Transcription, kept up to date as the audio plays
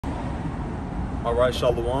All right,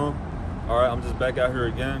 Shalom. All right, I'm just back out here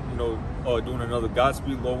again, doing another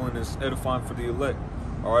Godspeed, lowering and edifying for the elect.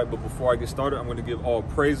 All right, but before I get started, I'm going to give all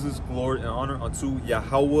praises, glory, and honor unto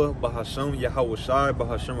Yahweh, Bahashem, Yahweh Shai,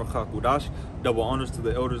 Bahashem Rachakudash. Double honors to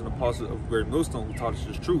the elders and apostles of Great Millstone who taught us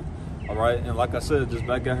this truth. All right, and like I said, just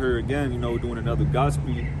back out here again, doing another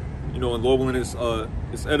Godspeed, and lowering is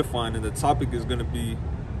edifying, and the topic is going to be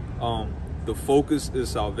the focus is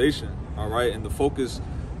salvation. All right, and the focus,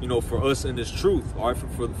 for us in this truth. All right,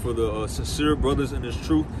 for the sincere brothers in this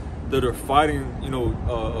truth that are fighting,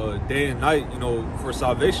 day and night, for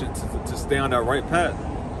salvation, to stay on that right path.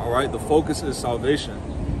 All right, the focus is salvation.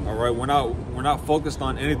 All right, we're not focused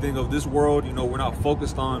on anything of this world. We're not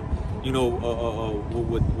focused on,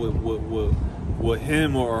 what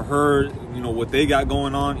him or her, what they got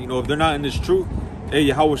going on. If they're not in this truth, hey,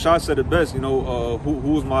 Yahweh Shai said it best.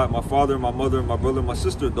 Who is my father, my mother, my brother, my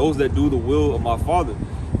sister? Those that do the will of my Father.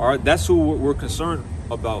 All right, that's who we're concerned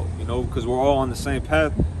about. Because we're all on the same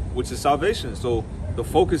path, which is salvation. So the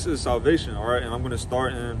focus is salvation. All right, and I'm going to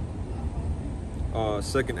start in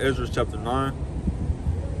 2nd Ezra chapter 9.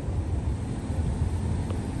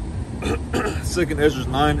 2nd Ezra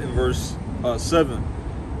 9 and verse 7.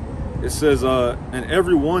 It says, and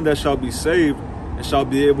everyone that shall be saved and shall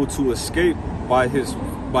be able to escape by his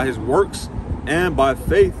works and by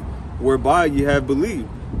faith whereby ye have believed.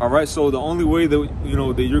 All right, so the only way that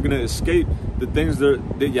that you're gonna escape the things that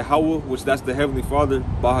Yahweh, which that's the Heavenly Father,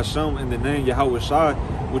 Bahashem, and the name Yahweh Shai,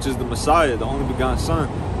 which is the Messiah, the only begotten Son.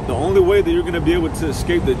 The only way that you're gonna be able to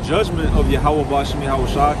escape the judgment of Yahweh Bahashem Yahweh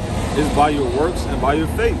Shai is by your works and by your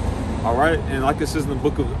faith. All right, and like it says in the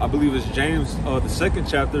book of, I believe it's James, the 2nd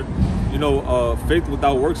chapter, faith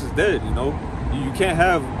without works is dead. You can't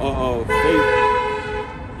have faith.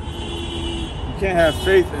 You can't have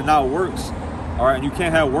faith and not works. All right, and you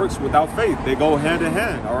can't have works without faith. They go hand in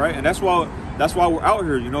hand. All right, and that's why we're out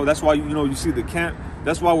here. That's why you see the camp.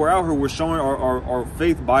 That's why we're out here. We're showing our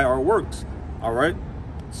faith by our works. All right.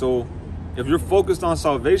 So if you're focused on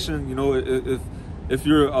salvation, if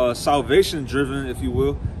you're salvation driven, if you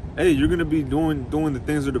will, hey, you're gonna be doing the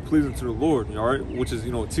things that are pleasing to the Lord. All right, which is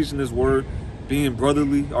teaching His word, being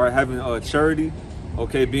brotherly, or having charity.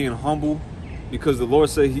 Okay, being humble. Because the Lord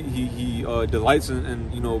said he delights in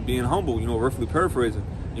being humble, roughly paraphrasing.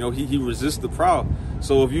 He resists the proud.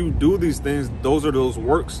 So if you do these things, those are those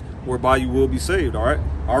works whereby you will be saved. All right.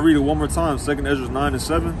 I'll read it one more time. 2nd Ezra 9 and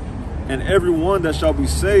 7. And everyone that shall be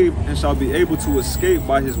saved and shall be able to escape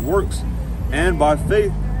by his works and by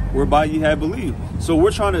faith whereby ye have believed. So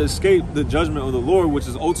we're trying to escape the judgment of the Lord, which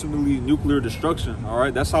is ultimately nuclear destruction. All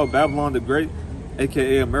right. That's how Babylon the Great,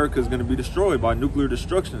 aka America, is going to be destroyed, by nuclear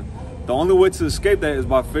destruction. The only way to escape that is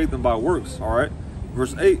by faith and by works. All right.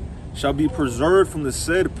 Verse 8, shall be preserved from the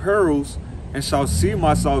said perils and shall see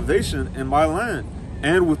my salvation in my land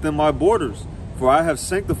and within my borders. For I have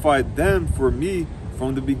sanctified them for me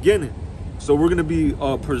from the beginning. So we're going to be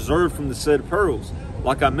preserved from the said perils.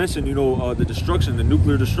 Like I mentioned, the destruction, the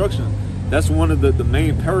nuclear destruction. That's one of the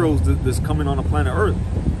main perils that's coming on the planet Earth.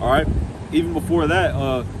 All right. Even before that,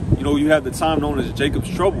 you have the time known as Jacob's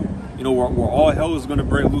trouble. Where all hell is going to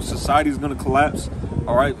break loose, society is going to collapse.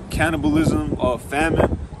 All right, cannibalism,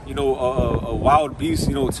 famine, a wild beast,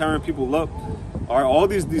 tearing people up. All right, all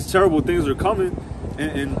these terrible things are coming,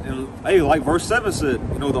 and hey, like verse 7 said,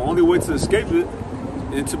 the only way to escape it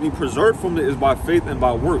and to be preserved from it is by faith and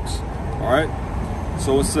by works. All right,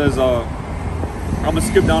 so it says, I'm gonna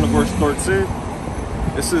skip down to verse 13.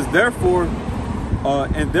 It says, therefore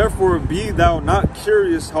be thou not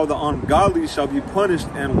curious how the ungodly shall be punished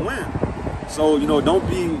and when. So, don't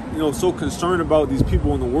be, so concerned about these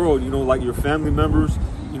people in the world, like your family members,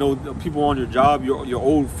 the people on your job, your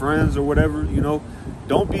old friends or whatever,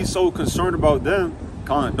 don't be so concerned about them.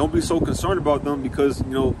 Don't be so concerned about them because,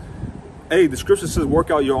 hey, the scripture says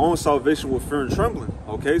work out your own salvation with fear and trembling.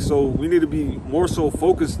 Okay, so we need to be more so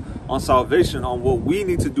focused on salvation, on what we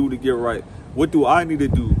need to do to get right. What do I need to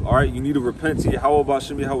do? All right, you need to repent to Yahweh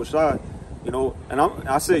Bahashem Yahweh Shai, and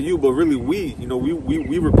I say you, but really we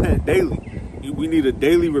repent daily. We need to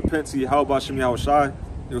daily repent to Yahweh Bahashem Yahweh Shai.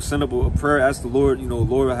 Send up a prayer, ask the Lord,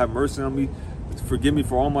 Lord, have mercy on me, forgive me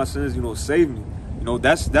for all my sins, save me.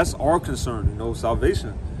 That's our concern,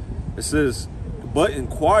 salvation. It says, but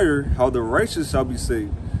inquire how the righteous shall be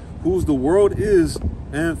saved, whose the world is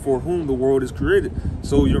and for whom the world is created.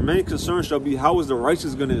 So your main concern shall be, how is the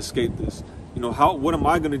righteous going to escape this? What am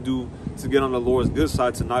I going to do to get on the Lord's good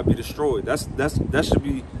side to not be destroyed? That's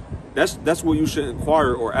what you should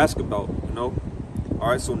inquire or ask about, All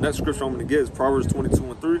right, so next scripture I'm going to get is Proverbs 22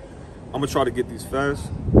 and 3. I'm going to try to get these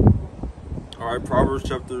fast. All right, Proverbs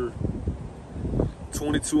chapter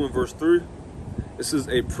 22 and verse 3. It says,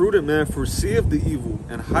 a prudent man foreseeth the evil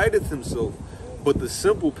and hideth himself, but the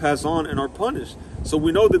simple pass on and are punished. So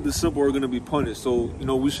we know that the simple are going to be punished. So, you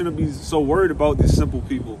know, we shouldn't be so worried about these simple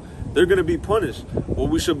people. They're going to be punished. What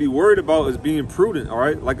we should be worried about is being prudent, all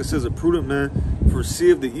right? Like it says, a prudent man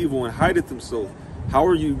foreseeth the evil and hideth himself. How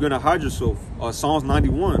are you going to hide yourself? Psalms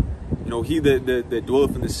 91, you know, he that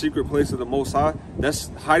dwelleth in the secret place of the Most High, that's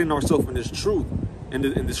hiding ourselves in this truth, in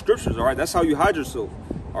the scriptures, all right? That's how you hide yourself,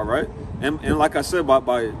 all right? And like I said,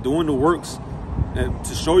 by doing the works and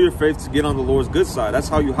to show your faith, to get on the Lord's good side, that's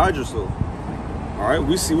how you hide yourself, all right?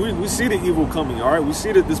 We see the evil coming, all right? We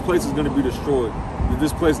see that this place is going to be destroyed, that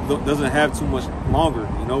this place doesn't have too much longer,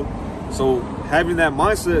 you know? So having that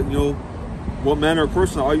mindset, you know, what manner of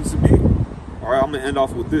person are you to be? All right, I'm going to end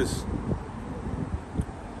off with this.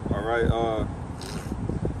 All right,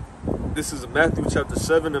 this is Matthew chapter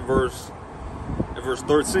 7 and verse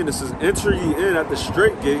 13. It says, enter ye in at the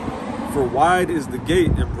straight gate, for wide is the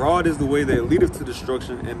gate, and broad is the way that leadeth to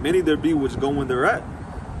destruction, and many there be which go in thereat.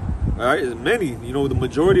 All right, and many, you know, the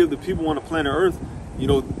majority of the people on the planet Earth, you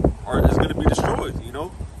know, is going to be destroyed, you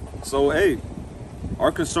know. So, hey,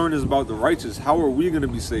 our concern is about the righteous. How are we going to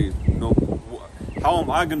be saved? You know, how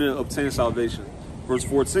am I going to obtain salvation? Verse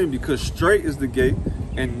 14, because straight is the gate,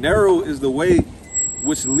 and narrow is the way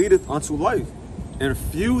which leadeth unto life, and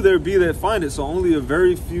few there be that find it. So only a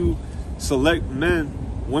very few select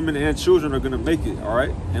men, women, and children are going to make it, all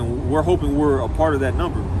right? And we're hoping we're a part of that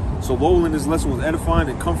number. So lo, in this lesson was edifying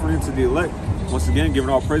and comforting to the elect. Once again, giving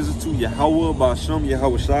all praises to Yahweh, Ba'ashem,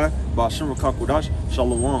 Yahweh Shai, Ba'ashem Rakakodash,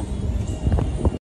 Shalom.